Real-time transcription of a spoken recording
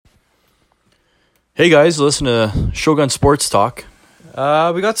Hey guys, listen to Shogun Sports Talk.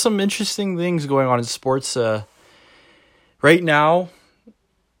 We got some interesting things going on in sports right now.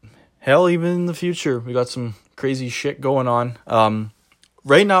 Hell, even in the future, we got some crazy shit going on.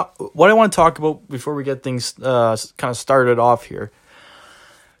 Right now, what I want to talk about before we get things kind of started off here.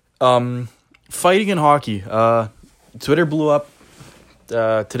 Fighting in hockey. Twitter blew up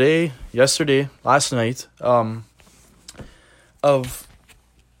today, yesterday, last night. Of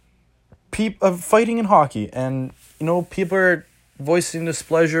fighting in hockey, and people are voicing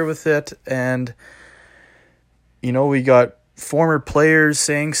displeasure with it, and we got former players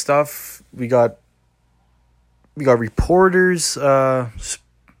saying stuff. We got reporters not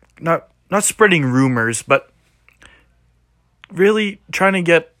spreading rumors, but really trying to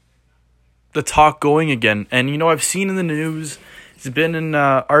get the talk going again. And I've seen in the news, it's been in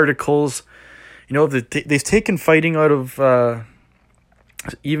articles, they've taken fighting out of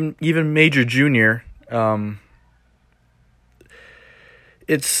even Major Junior.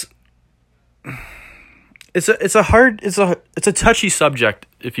 It's a touchy subject,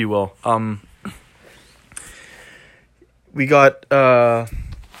 if you will. We got on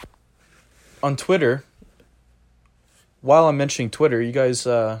Twitter. While I'm mentioning Twitter, you guys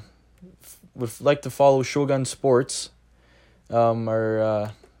would like to follow Shogun Sports,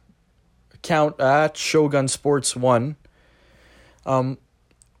 our account at Shogun Sports 1.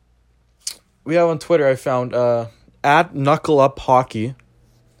 We have on Twitter, I found at Knuckle Up Hockey.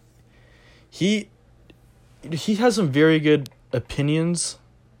 He has some very good opinions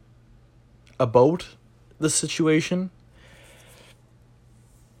about the situation.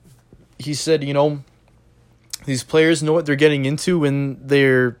 He said, these players know what they're getting into when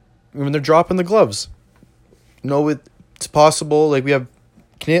they're dropping the gloves. It's possible. Like, we have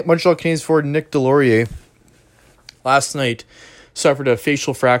Montreal Canadiens forward Nick Delorier last night suffered a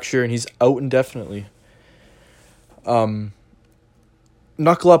facial fracture, and he's out indefinitely. Knuckle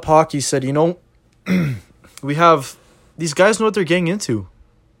Up Hockey said, we have, these guys know what they're getting into.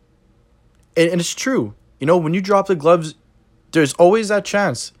 And it's true. When you drop the gloves, there's always that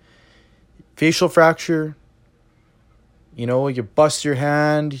chance. Facial fracture, you bust your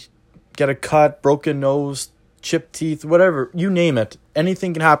hand, get a cut, broken nose, chipped teeth, whatever, you name it.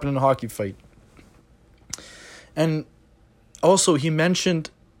 Anything can happen in a hockey fight. And also, he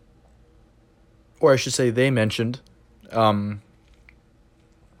mentioned, or I should say they mentioned, that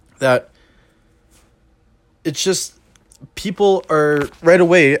it's just people are right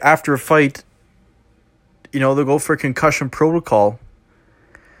away after a fight, they'll go for a concussion protocol,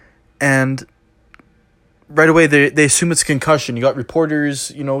 and right away they assume it's concussion. You got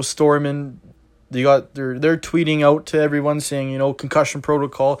reporters, storming, they're tweeting out to everyone saying, concussion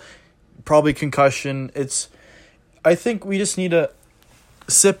protocol, probably concussion. I think we just need to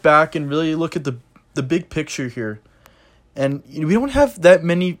sit back and really look at the big picture here. And we don't have that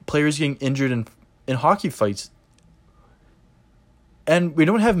many players getting injured in hockey fights. And we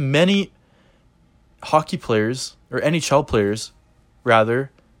don't have many hockey players, or NHL players, rather,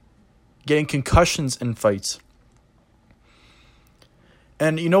 getting concussions in fights.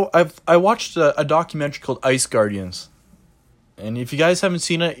 And, I watched a documentary called Ice Guardians. And if you guys haven't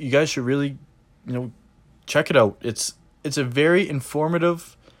seen it, you guys should really, check it out. It's a very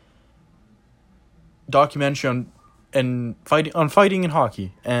informative documentary on fighting in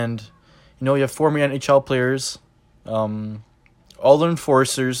hockey. And you have former NHL players, all the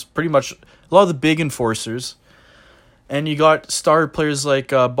enforcers, pretty much a lot of the big enforcers. And you got star players like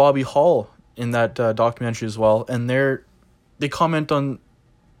Bobby Hall in that documentary as well. And they comment on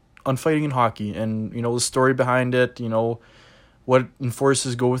fighting in hockey and the story behind it, what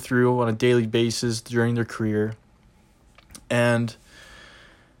enforcers go through on a daily basis during their career. And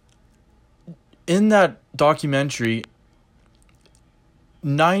in that documentary,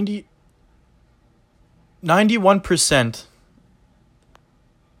 91%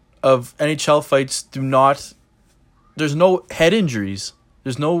 of NHL fights there's no head injuries,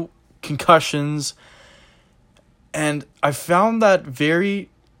 there's no concussions, and I found that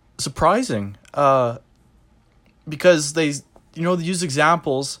very surprising, because they use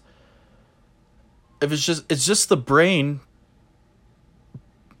examples. If it's just the brain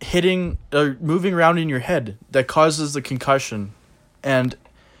hitting or moving around in your head that causes the concussion. And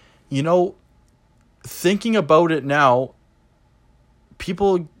thinking about it now,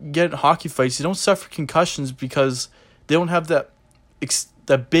 people get in hockey fights, they don't suffer concussions because they don't have that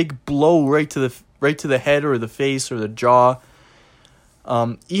big blow right to the head or the face or the jaw.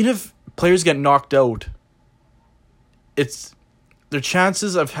 Even if players get knocked out, their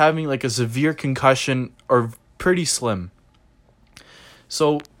chances of having like a severe concussion are pretty slim.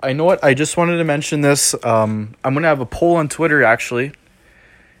 So I know what I just wanted to mention this. I'm gonna have a poll on Twitter actually,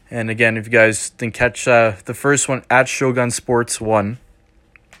 and again, if you guys didn't catch the first one at Shogun Sports 1,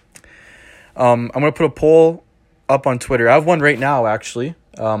 I'm gonna put a poll up on Twitter. I have one right now actually.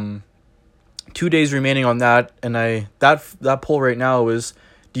 2 days remaining on that, and that poll right now is: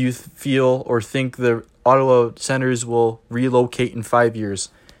 do you feel or think the Ottawa Senators will relocate in 5 years?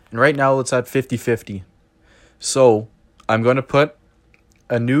 And right now it's at 50-50. So I'm going to put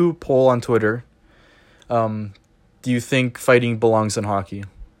a new poll on Twitter. Do you think fighting belongs in hockey?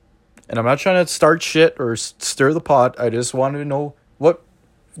 And I'm not trying to start shit or stir the pot. I just wanted to know what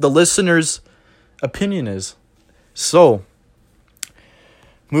the listeners' opinion is. So,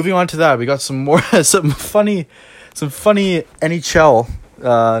 moving on to that, we got some more some funny NHL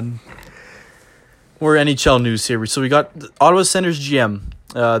more NHL news here. So we got the Ottawa Senators GM.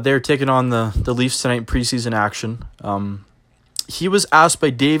 They're taking on the Leafs tonight in preseason action. He was asked by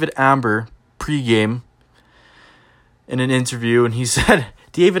David Amber pregame in an interview, and he said,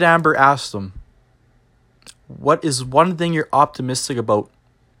 David Amber asked him, what is one thing you're optimistic about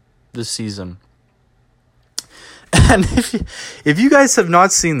this season? And if you guys have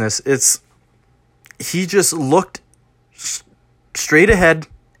not seen this, he just looked straight ahead,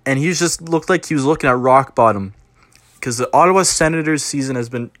 and he just looked like he was looking at rock bottom, because the Ottawa Senators season has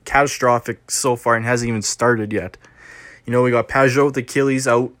been catastrophic so far and hasn't even started yet. You know, we got Pajot with Achilles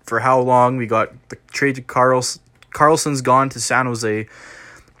out for how long? We got the trade to Carlson's gone to San Jose.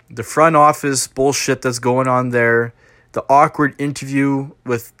 The front office bullshit that's going on there. The awkward interview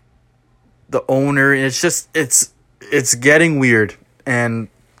with the owner. It's getting weird. And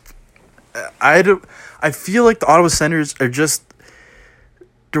I feel like the Ottawa Senators are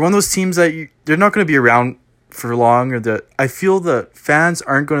they're one of those teams that they're not going to be around for long, I feel the fans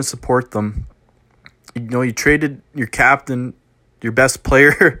aren't going to support them. You know, you traded your captain, your best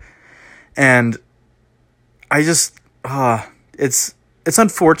player, and I just it's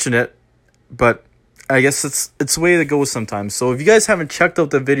unfortunate, but I guess it's the way it goes sometimes. So if you guys haven't checked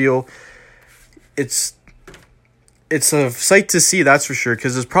out the video, it's a sight to see, that's for sure,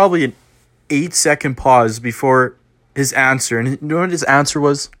 because there's probably an 8-second pause before his answer. And you know what his answer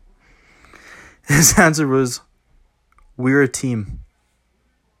was? His answer was, we're a team.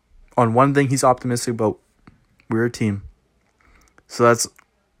 On one thing he's optimistic about, we're a team. So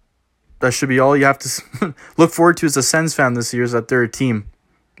that should be all you have to look forward to as a Sens fan this year, is that they're a team.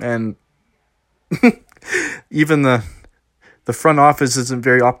 And even the front office isn't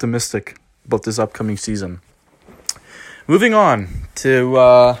very optimistic about this upcoming season. Moving on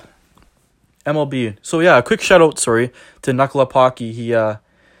to MLB. So yeah, a quick shout out, to Knuckle Up Hockey. He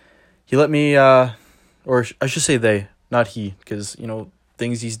let me, or I should say they, not he, because, you know,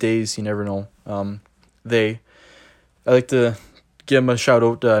 things these days, you never know. I like to give them a shout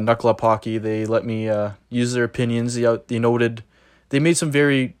out, Knuckle Up Hockey. They let me use their opinions. They made some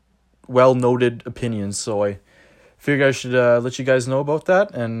very well noted opinions, so I figured I should let you guys know about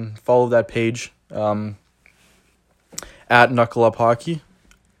that and follow that page at Knuckle Up Hockey.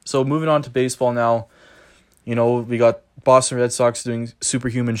 So moving on to baseball now, you know, we got Boston Red Sox doing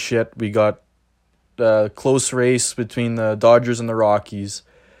superhuman shit. We got a close race between the Dodgers and the Rockies.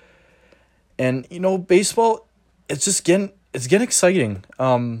 And, you know, baseball, it's getting exciting.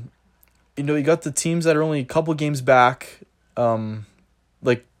 You know, you got the teams that are only a couple games back.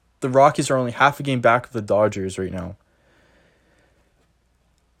 Like, the Rockies are only half a game back of the Dodgers right now.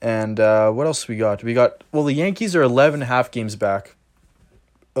 And what else we got? The Yankees are 11.5 games back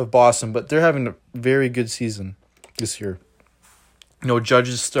of Boston, but they're having a very good season this year. You know, Judge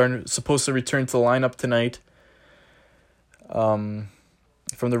is supposed to return to the lineup tonight from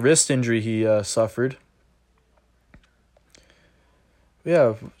the wrist injury he suffered.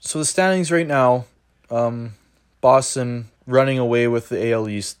 Yeah, so the standings right now, Boston running away with the AL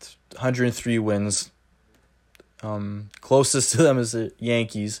East, 103 wins. Closest to them is the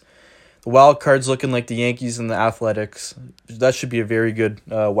Yankees. The wild card's looking like the Yankees and the Athletics. That should be a very good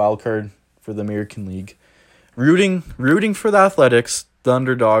wild card for the American League. Rooting for the Athletics, the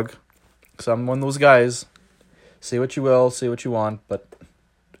underdog. So I'm one of those guys. Say what you will, say what you want, but.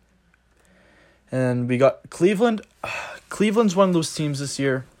 And we got Cleveland. Cleveland's one of those teams this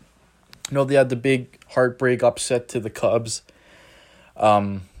year. You know, they had the big heartbreak upset to the Cubs.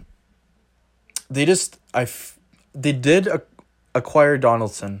 They did acquire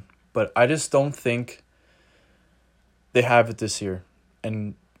Donaldson, but I just don't think they have it this year.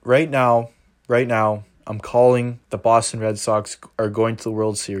 And right now, I'm calling the Boston Red Sox are going to the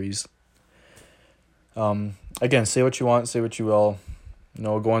World Series. Again, say what you want, say what you will. You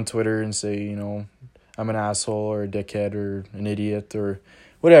know, go on Twitter and say, you know, I'm an asshole or a dickhead or an idiot or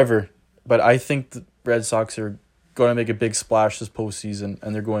whatever. But I think the Red Sox are going to make a big splash this postseason,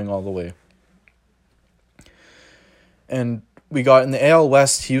 and they're going all the way. And we got in the AL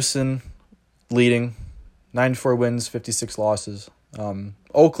West, Houston leading, 94 wins, 56 losses.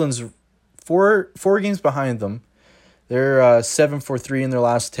 Oakland's four games behind them. They're 7-3 in their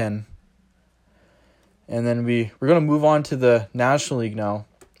last 10. And then we're going to move on to the National League now.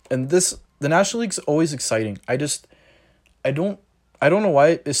 And the National League's always exciting. I don't know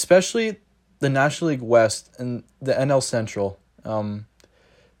why, especially the National League West and the NL Central.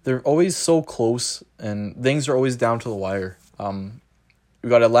 They're always so close, and things are always down to the wire. We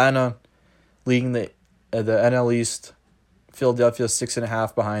got Atlanta leading the NL East. Philadelphia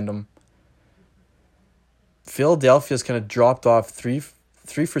 6.5 behind them. Philadelphia's kind of dropped off 3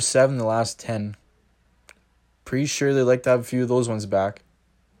 for 7 in the last 10. Pretty sure they'd like to have a few of those ones back.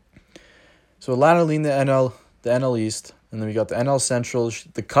 So Atlanta leading the NL East, and then we got the NL Central.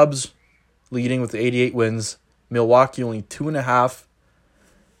 The Cubs leading with 88 wins. Milwaukee only 2.5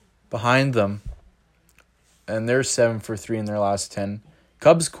 behind them, and they're 7-3 in their last 10.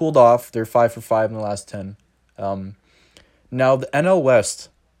 Cubs cooled off; they're 5-5 in the last 10. Now the NL West.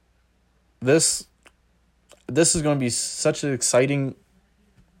 This is going to be such an exciting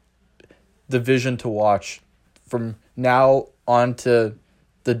division to watch from now on to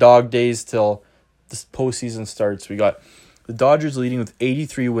the dog days till this postseason starts. We got the Dodgers leading with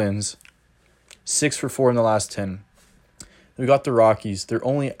 83 wins, 6 for 4 in the last 10. We got the Rockies. They're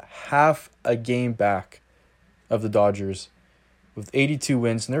only half a game back of the Dodgers with 82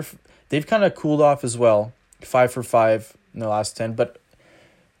 wins, and they've kind of cooled off as well, 5 for 5 in the last 10. But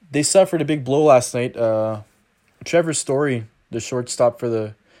they suffered a big blow last night. Trevor Story, the shortstop for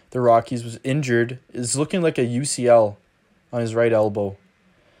the Rockies, was injured. Is looking like a UCL on his right elbow.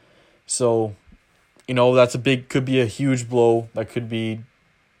 So, that's could be a huge blow. That could be.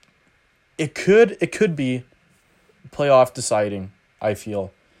 It could be playoff deciding. I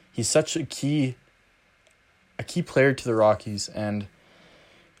feel he's such a key player to the Rockies, and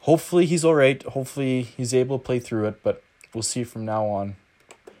hopefully he's all right. Hopefully he's able to play through it, but we'll see from now on.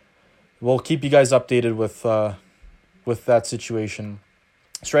 We'll keep you guys updated with that situation.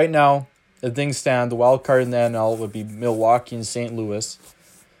 So right now, as things stand, the wild card in the NL would be Milwaukee and St. Louis.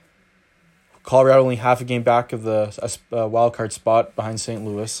 Colorado only half a game back of the wild card spot behind St.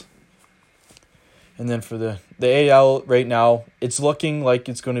 Louis. And then for the AL right now, it's looking like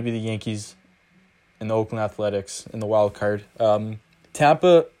it's going to be the Yankees and the Oakland Athletics in the wild card.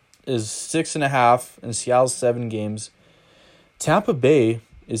 Tampa is 6.5 and Seattle's 7 games. Tampa Bay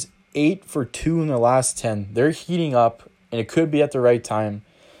is 8 for 2 in the last 10. They're heating up, and it could be at the right time.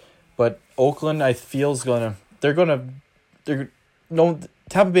 But Oakland, I feel, Tampa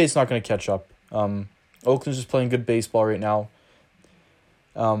Bay is not going to catch up. Oakland's just playing good baseball right now.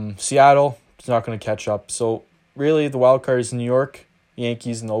 Seattle is not going to catch up. So really, the wild card is New York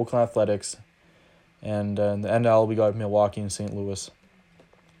Yankees and the Oakland Athletics, and in the NL we got Milwaukee and St. Louis.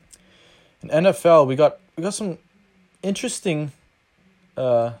 In NFL, we got some interesting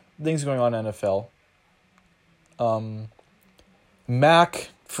things going on in NFL. Mac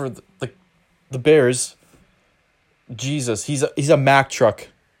for the Bears. Jesus, he's a Mac truck.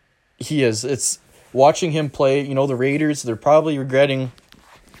 He is. It's watching him play. The Raiders, they're probably regretting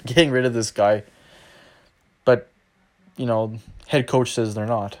getting rid of this guy. But, head coach says they're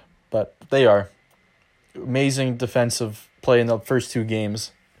not. But they are. Amazing defensive play in the first 2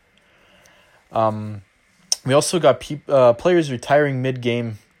 games. We also got players retiring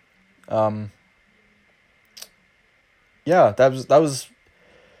mid-game. Yeah, that was.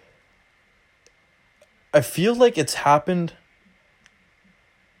 I feel like it's happened,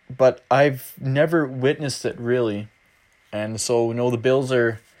 but I've never witnessed it really, and so the Bills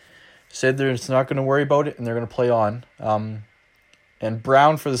said they're just not going to worry about it and they're going to play on. And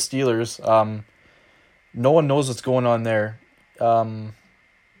Brown for the Steelers. No one knows what's going on there.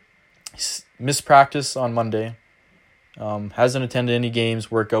 He's missed practice on Monday. Hasn't attended any games,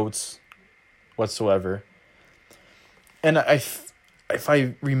 workouts, whatsoever. And if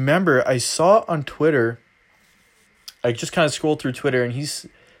I remember, I saw on Twitter, I just kind of scrolled through Twitter, and he's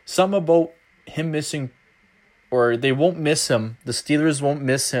something about him missing, or they won't miss him. The Steelers won't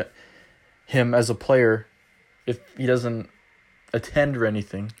miss him as a player if he doesn't attend or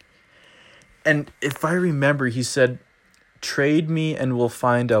anything. And if I remember, he said, "Trade me and we'll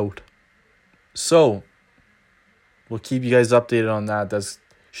find out." So, we'll keep you guys updated on that. That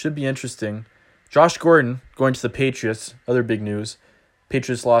should be interesting. Josh Gordon going to the Patriots. Other big news.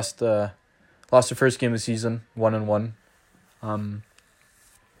 Patriots lost their first game of the season, 1-1.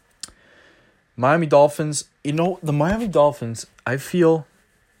 Miami Dolphins, the Miami Dolphins, I feel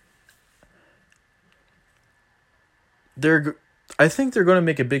I think they're going to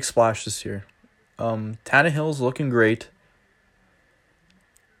make a big splash this year. Tannehill's looking great.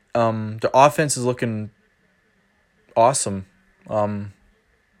 The offense is looking awesome.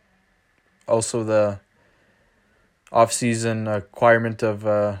 Also the offseason acquirement of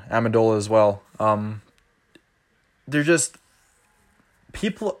Amendola as well. They're just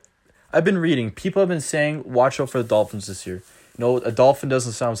people. I've been reading. People have been saying, watch out for the Dolphins this year. A Dolphin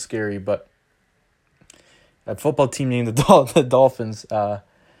doesn't sound scary, but a football team named the Dolphins.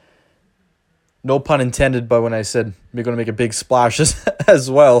 No pun intended, but when I said we're going to make a big splash as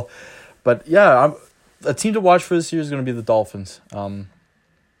well. But yeah, a team to watch for this year is going to be the Dolphins. So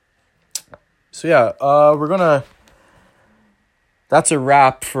yeah, we're gonna. That's a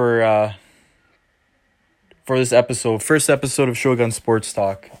wrap for this episode, first episode of Shogun Sports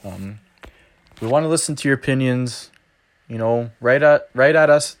Talk. We want to listen to your opinions. Write at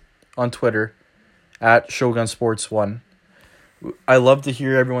us on Twitter at Shogun Sports 1. I love to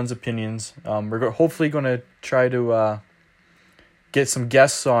hear everyone's opinions. We're hopefully going to try to get some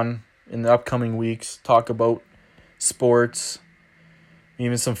guests on in the upcoming weeks, talk about sports,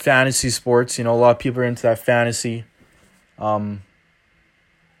 even some fantasy sports. A lot of people are into that fantasy.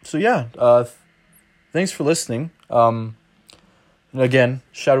 So yeah, thanks for listening. And again,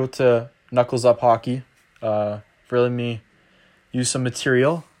 shout out to Knuckles Up Hockey for letting me use some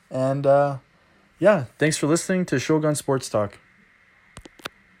material. And yeah, thanks for listening to Shogun Sports Talk.